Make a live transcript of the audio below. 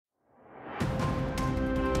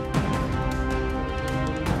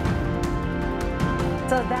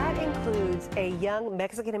So that includes a young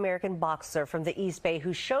Mexican-American boxer from the East Bay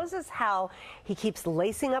who shows us how he keeps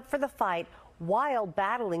lacing up for the fight while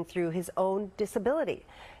battling through his own disability.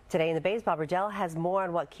 Today in the Bay's Bob Riddell has more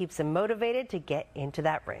on what keeps him motivated to get into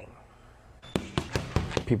that ring.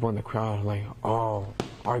 People in the crowd are like, oh,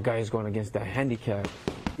 our guy is going against that handicap.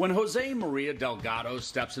 When Jose Maria Delgado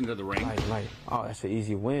steps into the ring, oh, that's an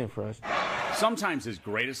easy win for us. Sometimes his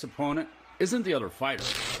greatest opponent isn't the other fighter.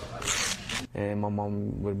 And my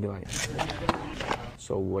mom would be like,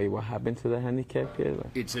 so wait, what happened to the handicap kid? Like,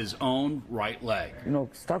 it's his own right leg. You know,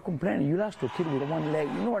 start complaining. You lost to a kid with one leg.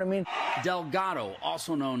 You know what I mean? Delgado,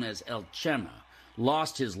 also known as El Chema,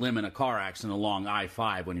 lost his limb in a car accident along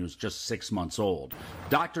I-5 when he was just 6 months old.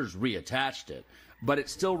 Doctors reattached it, but it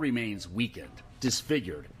still remains weakened,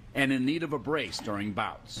 disfigured, and in need of a brace during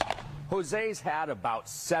bouts. Jose's had about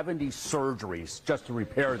 70 surgeries just to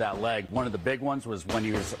repair that leg. One of the big ones was when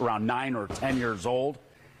he was around 9 or 10 years old,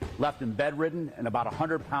 left him bedridden and about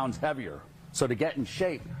 100 pounds heavier. So to get in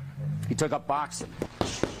shape, he took up boxing.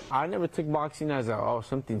 I never took boxing as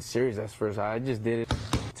something serious at first. I just did it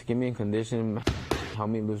to get me in condition, help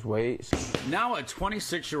me lose weight. Now a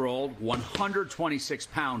 26-year-old,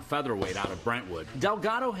 126-pound featherweight out of Brentwood,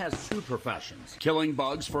 Delgado has two professions: killing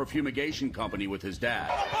bugs for a fumigation company with his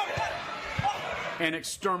dad, and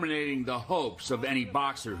exterminating the hopes of any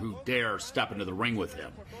boxer who dares step into the ring with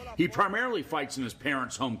him. He primarily fights in his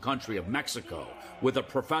parents' home country of Mexico, with a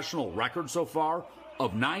professional record so far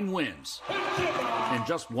of 9 wins and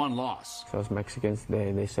just 1 loss. So as Mexicans,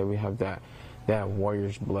 they say we have that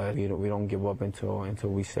warrior's blood. We don't give up until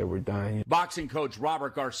we say we're done. Boxing coach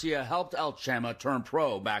Robert Garcia helped El Chema turn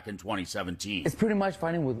pro back in 2017. It's pretty much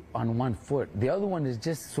fighting on one foot. The other one is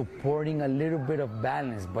just supporting a little bit of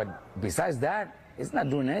balance, but besides that, it's not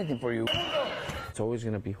doing anything for you. It's always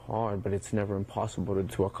going to be hard, but it's never impossible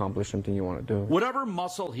to accomplish something you want to do. Whatever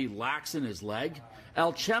muscle he lacks in his leg,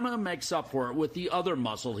 El Chema makes up for it with the other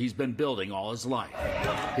muscle he's been building all his life,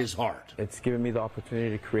 his heart. It's given me the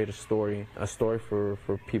opportunity to create a story for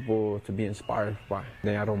people to be inspired by.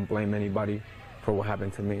 I don't blame anybody for what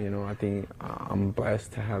happened to me. You know, I think I'm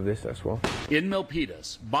blessed to have this as well. In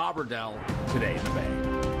Milpitas, Bob Riddell, Today in the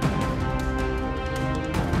Bay.